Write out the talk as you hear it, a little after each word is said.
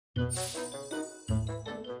Welcome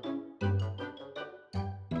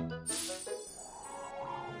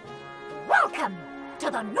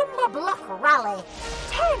to the Numberblock Rally.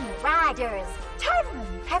 10 riders, 10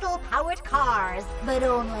 pedal-powered cars, but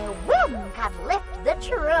only one can lift the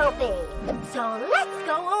trophy. So let's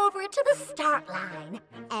go over to the start line.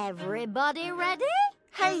 Everybody ready?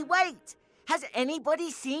 Hey, wait! Has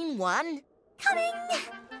anybody seen one? Coming!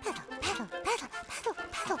 Pedal, pedal, pedal, pedal,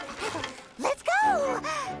 pedal, pedal. Let's go!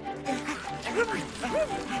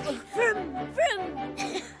 Vroom, vroom.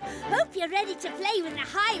 Hope you're ready to play with the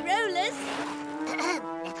high rollers.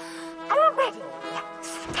 Ready,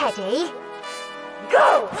 steady,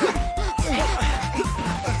 go!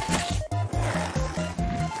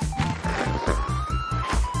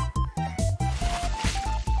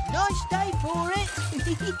 Nice day for it!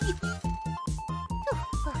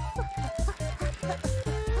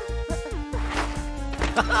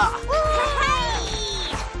 Hey!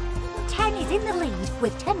 10 is in the lead.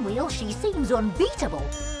 With 10 wheels, she seems unbeatable.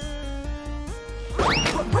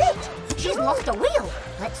 But wait! She's lost a wheel.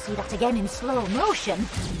 Let's see that again in slow motion.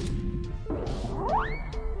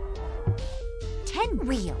 10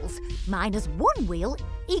 wheels minus 1 wheel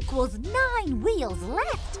equals 9 wheels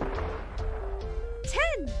left.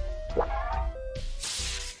 10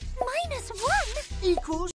 Minus 1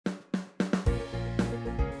 Equals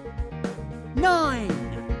 9.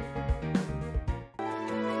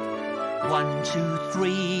 1, 2,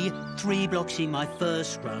 3, 3 blocks in my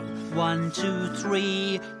first row. 1, 2,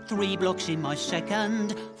 3, 3 blocks in my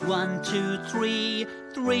second. 1, 2, 3,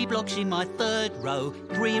 3 blocks in my third row.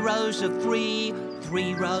 3 rows of 3,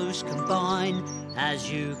 3 rows combine. As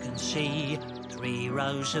you can see, 3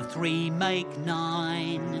 rows of 3 make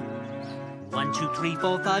 9. 1, 2, 3,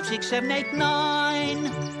 4, 5, 6, 7, 8,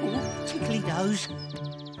 9. Oh, tickly nose.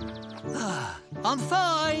 I'm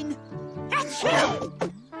fine. Achoo!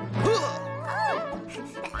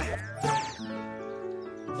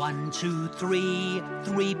 1, 2, 3,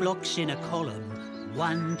 3 blocks in a column.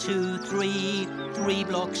 1, 2, 3, 3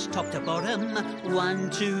 blocks top to bottom. 1,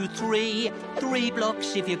 2, 3, 3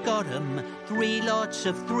 blocks if you got 'em. 3 lots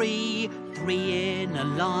of 3, 3 in a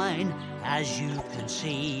line. As you can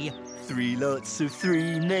see, 3 lots of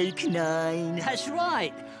 3 make 9. that's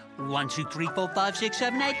right. 1, 2, 3, 4, 5, 6,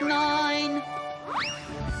 7, 8, 9.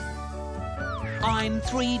 I'm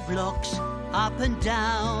 3 blocks up and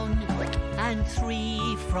down, and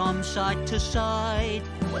 3 from side to side.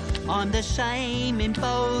 I'm the same in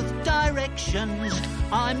both directions.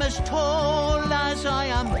 I'm as tall as I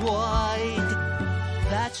am wide.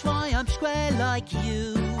 That's why I'm square like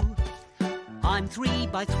you. I'm 3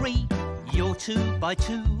 by 3, you're 2 by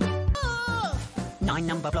 2. 9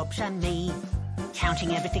 number blobs and me,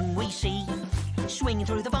 counting everything we see, swinging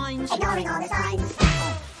through the vines, ignoring all the signs.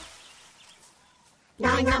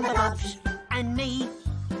 9 number blobs and me.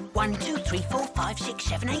 1, 2, 3, 4, 5, 6,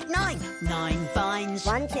 7, 8, 9. 9 vines.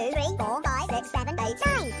 1, 2, 3, 4, 5, 6, 7, 8,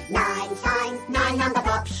 9. 9 signs, 9 number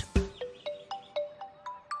blobs.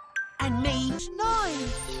 And me.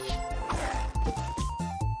 9.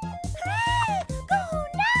 Hey, go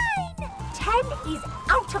 9! 10 is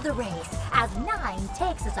out of the race as 9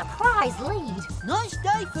 takes a surprise lead. Nice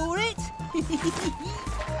day for it!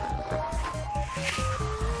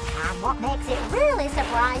 And what makes it really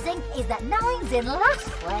surprising is that 9's in last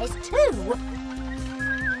place too.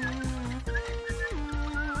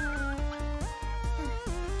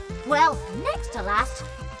 Well, next to last,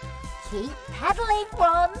 keep pedaling,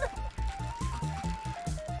 1.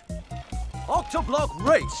 Octoblock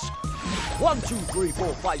race! 1, 2, 3,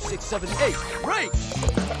 4, 5, 6, 7, 8, race!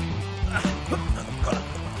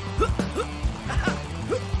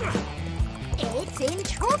 It's in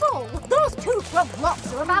trouble. Those 2 front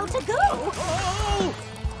blocks are about to go. Oh!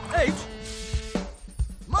 8!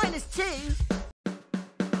 Minus 2.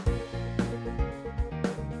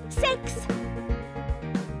 6.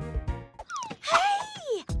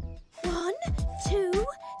 Hey! 1, 2,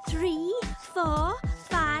 3, 4,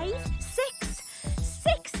 5, 6.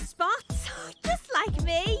 6 spots, just like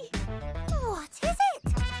me. What is it?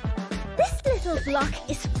 This little block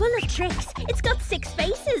is full of tricks. It's got 6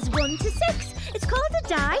 faces, 1 to 6. It's called a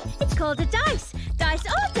die, it's called a dice. Dice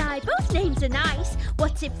or die, both names are nice.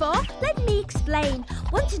 What's it for? Let me explain.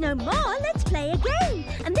 Want to know more? Let's play a game.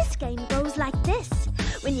 And this game goes like this.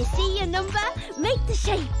 When you see a number, make the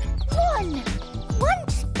shape. 1. 1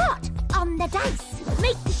 spot on the dice.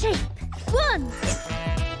 Make the shape. 1.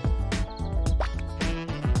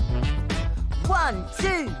 1,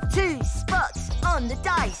 2, 2 spots on the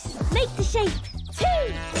dice. Make the shape.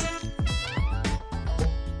 2.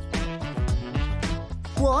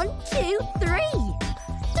 1, 2, 3.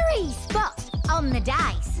 3 spots on the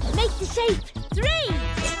dice. Make the shape 3.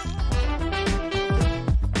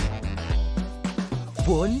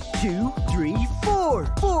 1, 2, 3, 4.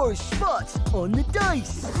 4 spots on the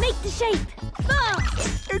dice. Make the shape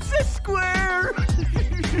 4. It's a square.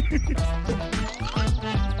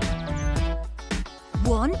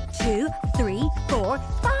 1, 2, 3, 4,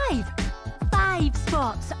 5. 5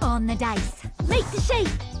 spots on the dice. Make the shape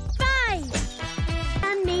 5.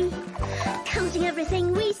 And me, counting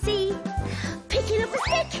everything we see. Picking up a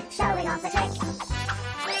stick, Showing off the trick.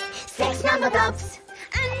 6 number blocks.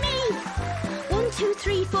 And me, 1, 2,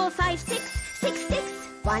 3, 4, 5, 6. 6 sticks.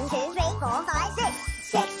 1, 2, 3, 4, 5, 6.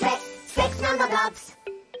 6 tricks. 6 number blocks.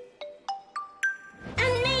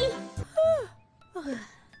 And me.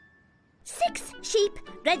 6 sheep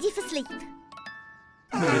ready for sleep.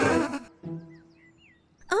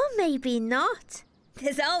 Or maybe not.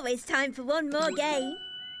 There's always time for one more game.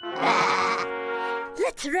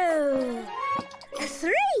 Let's roll.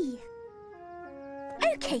 3.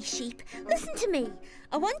 Okay, sheep, listen to me.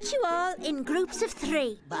 I want you all in groups of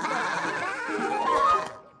 3.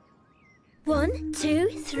 1, 2,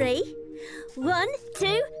 3. 1,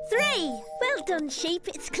 2, 3. Well done, sheep.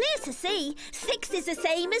 It's clear to see. 6 is the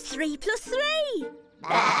same as 3 plus 3.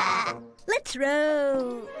 Let's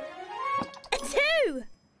roll. A 2.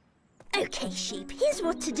 Okay, sheep, here's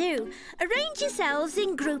what to do. Arrange yourselves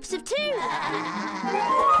in groups of 2.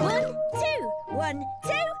 1, 2. 1,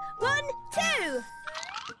 2. 1, 2.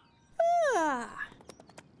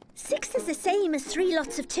 6 is the same as 3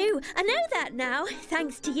 lots of 2. I know that now,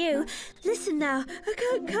 thanks to you. Listen now, I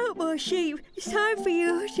can't count more sheep. It's time for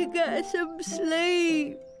you to get some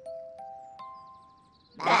sleep.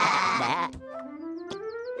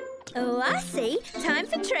 Oh, I see. Time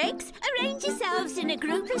for tricks. Arrange yourselves in a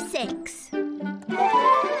group of 6.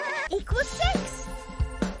 Equals 6.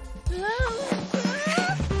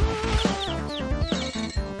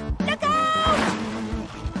 Look out!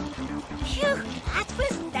 Phew, that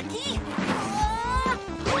was lucky.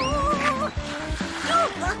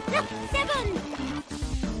 7.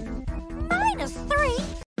 Minus 3.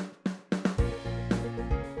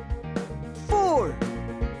 4.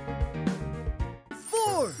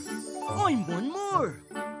 4. I'm one more.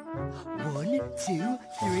 1, 2,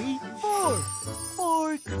 3, 4.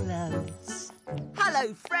 4 clouds.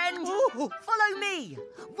 Hello, friend. Follow me.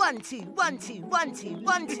 1, 2, 1, 2, 1, 2,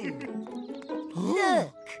 1, 2.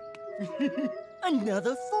 Look.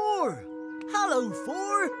 Another 4. Hello,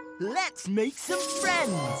 4. Let's make some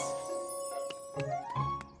friends.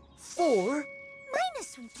 4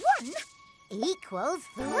 Minus 1 equals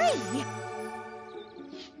 3.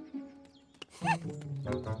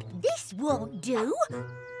 This won't do.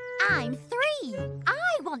 I'm 3.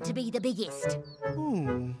 I want to be the biggest.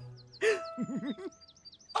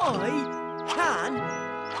 I can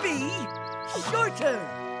be shorter.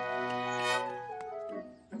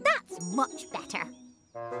 That's much better.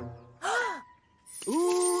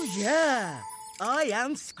 Ooh, yeah. I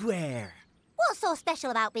am square. What's so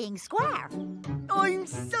special about being square? I'm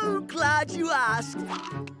so glad you asked.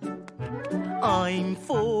 I'm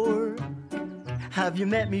 4. Have you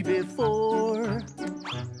met me before?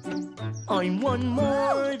 I'm 1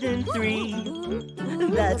 more than 3.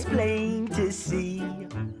 That's plain to see.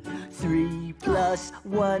 3 plus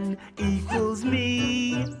 1 equals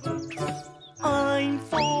me. I'm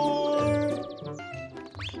 4.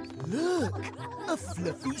 Look, a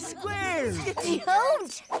fluffy square.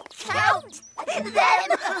 Don't count them.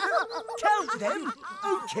 Count them?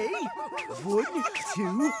 Okay. 1,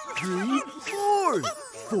 2, 3, 4.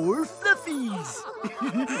 4 fluffies.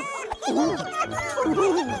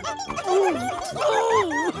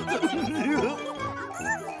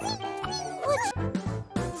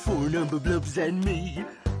 4 number blobs and me,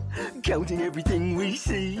 counting everything we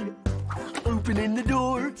see. Opening the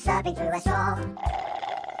door, Stepping through a straw.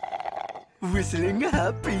 whistling a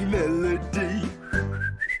happy melody.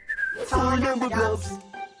 4 number blobs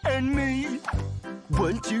and me.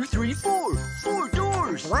 1, 2, 3, 4. 4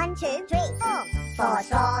 doors. 1, 2, 3, 4. 4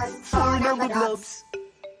 straws. 4 number blobs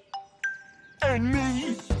and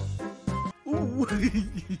me. Ooh.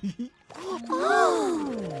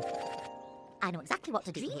 I know exactly what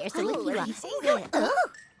to do here, so if you are...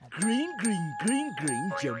 Green, green, green,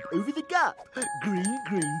 green, jump over the gap. Green,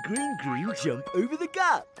 green, green, green, jump over the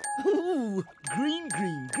gap. Ooh. Green,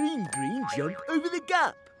 green, green, green, jump over the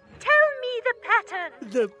gap. Tell me the pattern.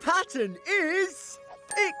 The pattern is...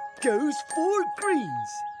 It goes 4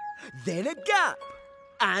 greens, then a gap,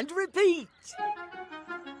 and repeat.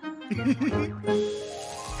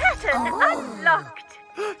 Pattern unlocked.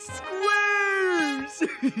 Squares!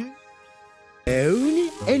 Down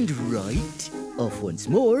and right. Off once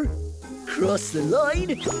more. Cross the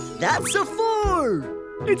line. That's a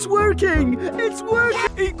 4. It's working. It's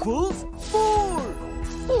working. Equals 4.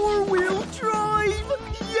 4-wheel drive.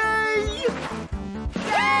 Yay!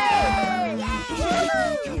 Yay!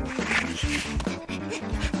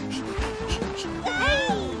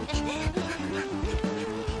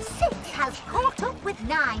 6 has caught up with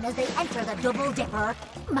 9 as they enter the double dipper.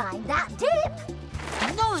 Mind that dip.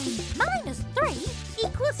 9 minus 3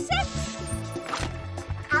 equals 6.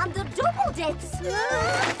 And the double dips. 6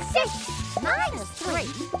 minus 3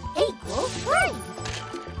 equals 3.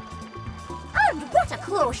 And what a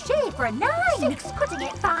close shave for 9. 6 putting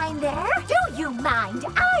it fine there. Do you mind?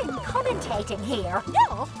 I'm commentating here.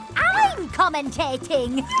 No, I'm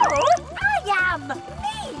commentating. No, I am.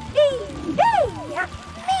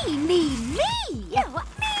 Me. Yeah.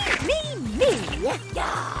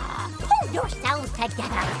 Pull yourselves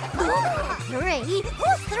together. 3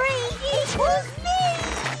 plus 3 equals me.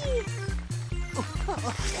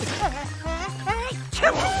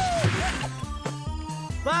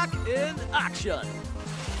 Back in action.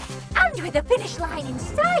 And with the finish line in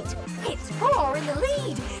sight, it's 4 in the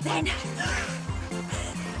lead. Then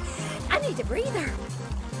I need a breather.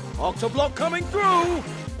 Octoblock coming through.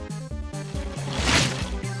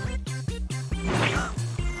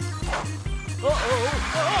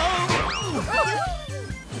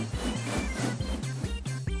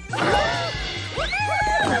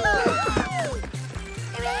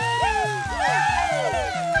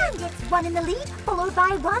 And it's 1 in the lead, followed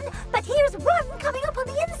by 1. But here's 1 coming up on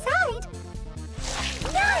the inside.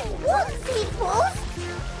 9 ones equals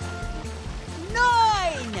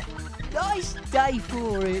 9! Nice day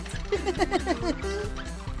for it.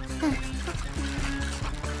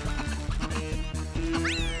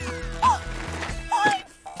 I'm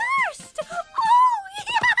first!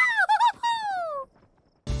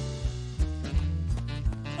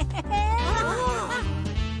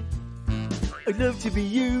 I'd love to be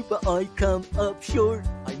you, but I come up short.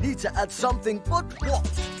 I need to add something, but what?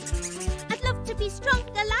 I'd love to be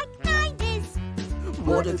stronger like 9 is.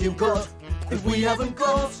 What have you got if we haven't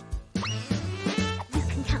got? You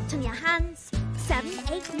can count on your hands. 7,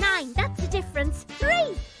 8, 9, that's the difference.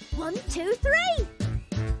 3. 1, 2, 3.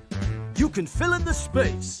 You can fill in the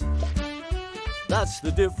space. That's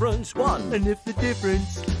the difference. 1. And if the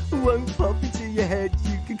difference won't pop into your head,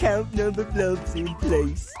 you can count number blocks in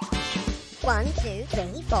place. 1, 2,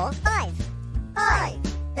 3, 4, 5. 5.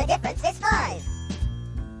 The difference is 5.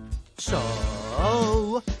 So,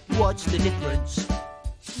 what's the difference?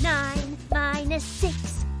 9 minus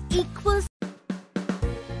 6 equals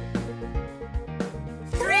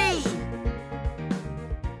 3.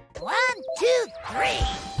 1, 2, 3.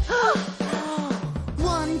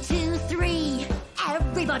 1, 2, 3.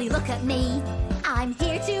 Everybody look at me. I'm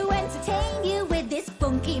here to entertain you with this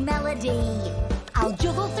funky melody. I'll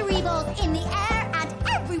juggle 3 balls in the air and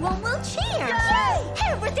everyone will cheer. Yay!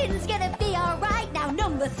 Everything's gonna be alright now.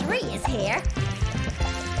 Number 3 is here.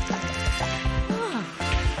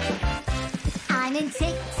 I'm in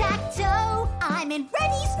tic-tac-toe. I'm in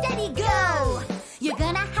ready, steady, go. You're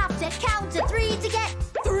gonna have to count to 3 to get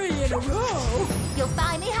 3 in a row. You'll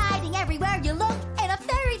find me hiding everywhere you look, in a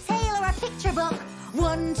fairy tale or a picture book.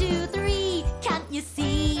 1, 2, 3, can't you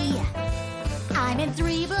see? I'm in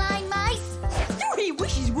 3 blind mice. 3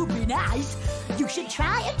 wishes would be nice. You should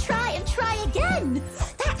try and try and try again.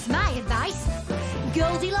 That's my advice.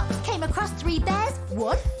 Goldilocks came across 3 bears.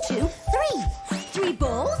 1, 2, 3. 3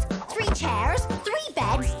 balls, 3 chairs, 3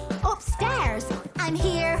 beds, upstairs. I'm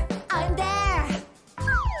here, I'm there.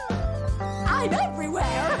 I'm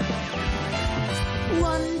everywhere.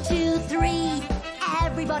 1, 2, 3.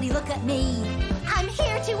 Everybody look at me. I'm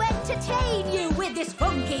here to entertain you with this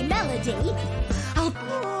funky melody.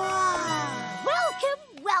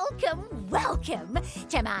 Welcome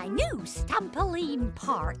to my new Stampoline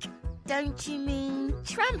Park. Don't you mean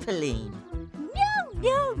trampoline?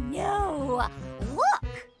 No. Look.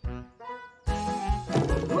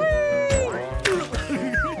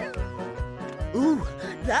 Ooh,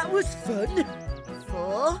 that was fun.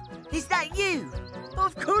 4? Is that you?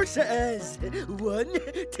 Of course it is. 1,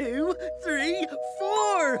 2, 3,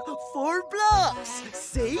 4. 4 blocks.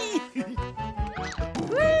 See?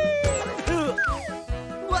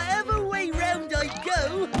 Whatever way round I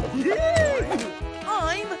go,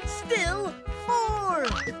 I'm still 4.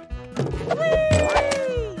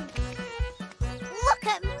 Look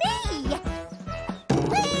at me.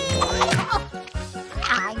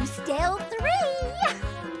 I'm still 3.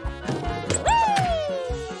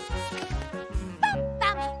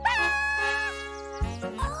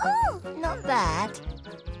 Oh, not bad.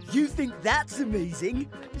 You think that's amazing?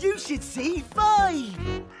 You should see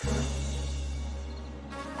 5.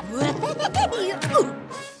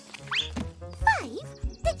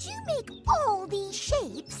 Did you make all these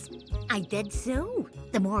shapes? I did so.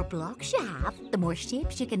 The more blocks you have, the more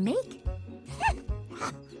shapes you can make.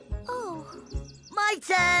 Oh. My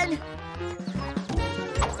turn!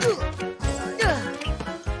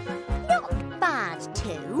 Not bad,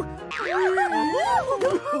 too.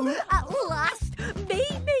 At last! Me!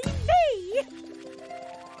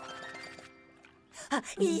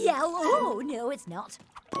 Yellow! Oh, no, it's not.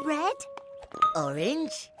 Red?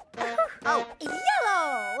 Orange? Oh,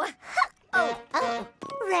 yellow! Oh,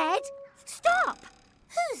 red? Stop!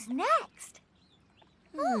 Who's next?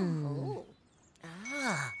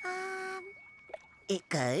 It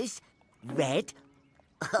goes red,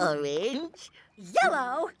 orange,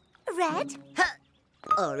 Yellow, red,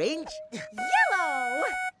 orange, yellow,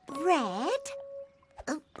 red,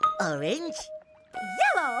 orange,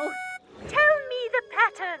 yellow, Tell me the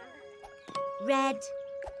pattern. red,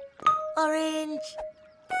 orange.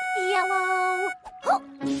 yellow.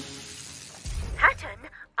 Pattern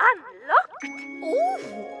unlocked.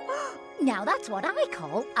 Oh! Now that's what I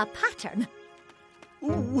call a pattern.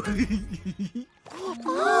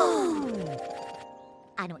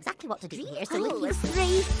 I know exactly what to do here, so if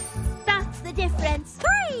you 3. That's the difference.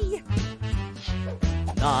 3.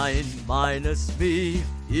 9 minus me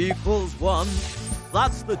equals 1.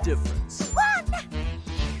 That's the difference.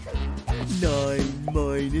 9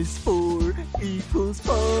 minus 4 equals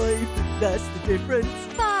 5. That's the difference.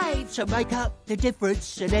 5. So make up the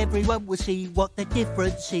difference and everyone will see what the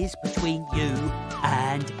difference is between you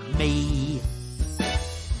and me.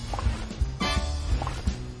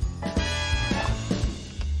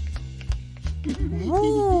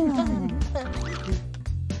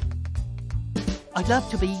 I'd love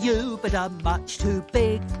to be you, but I'm much too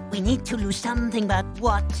big. We need to lose something, but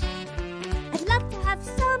what? I'd love to have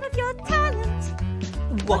some of your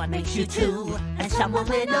talent. What makes you two and someone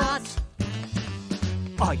we're not?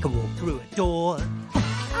 I can walk through a door.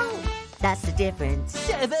 That's the difference.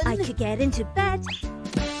 7. I could get into bed.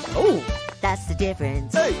 Oh, that's the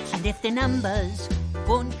difference. 8. And if the numbers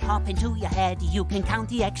won't pop into your head, you can count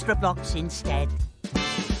the extra blocks instead.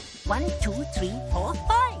 1, 2, 3, 4,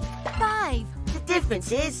 5. 5. The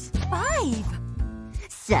difference is 5.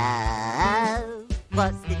 so.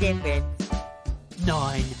 What's the difference?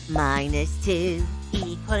 9 Minus 2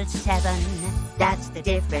 equals 7. That's the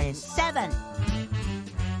difference. 7.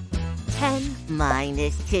 10.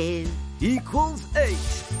 Minus 2 Equals 8.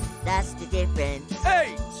 That's the difference.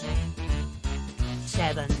 8.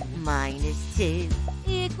 7. Minus 2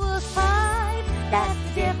 Equals 5. That's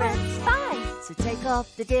the difference. 5. So take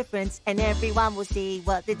off the difference and everyone will see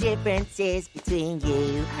what the difference is between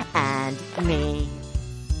you and me.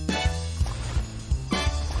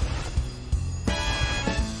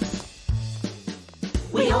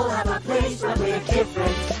 We all have a place where we're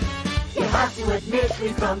different. You have to admit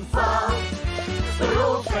we've come far. We're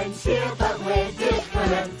all friends here, but we're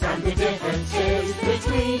different, and the difference is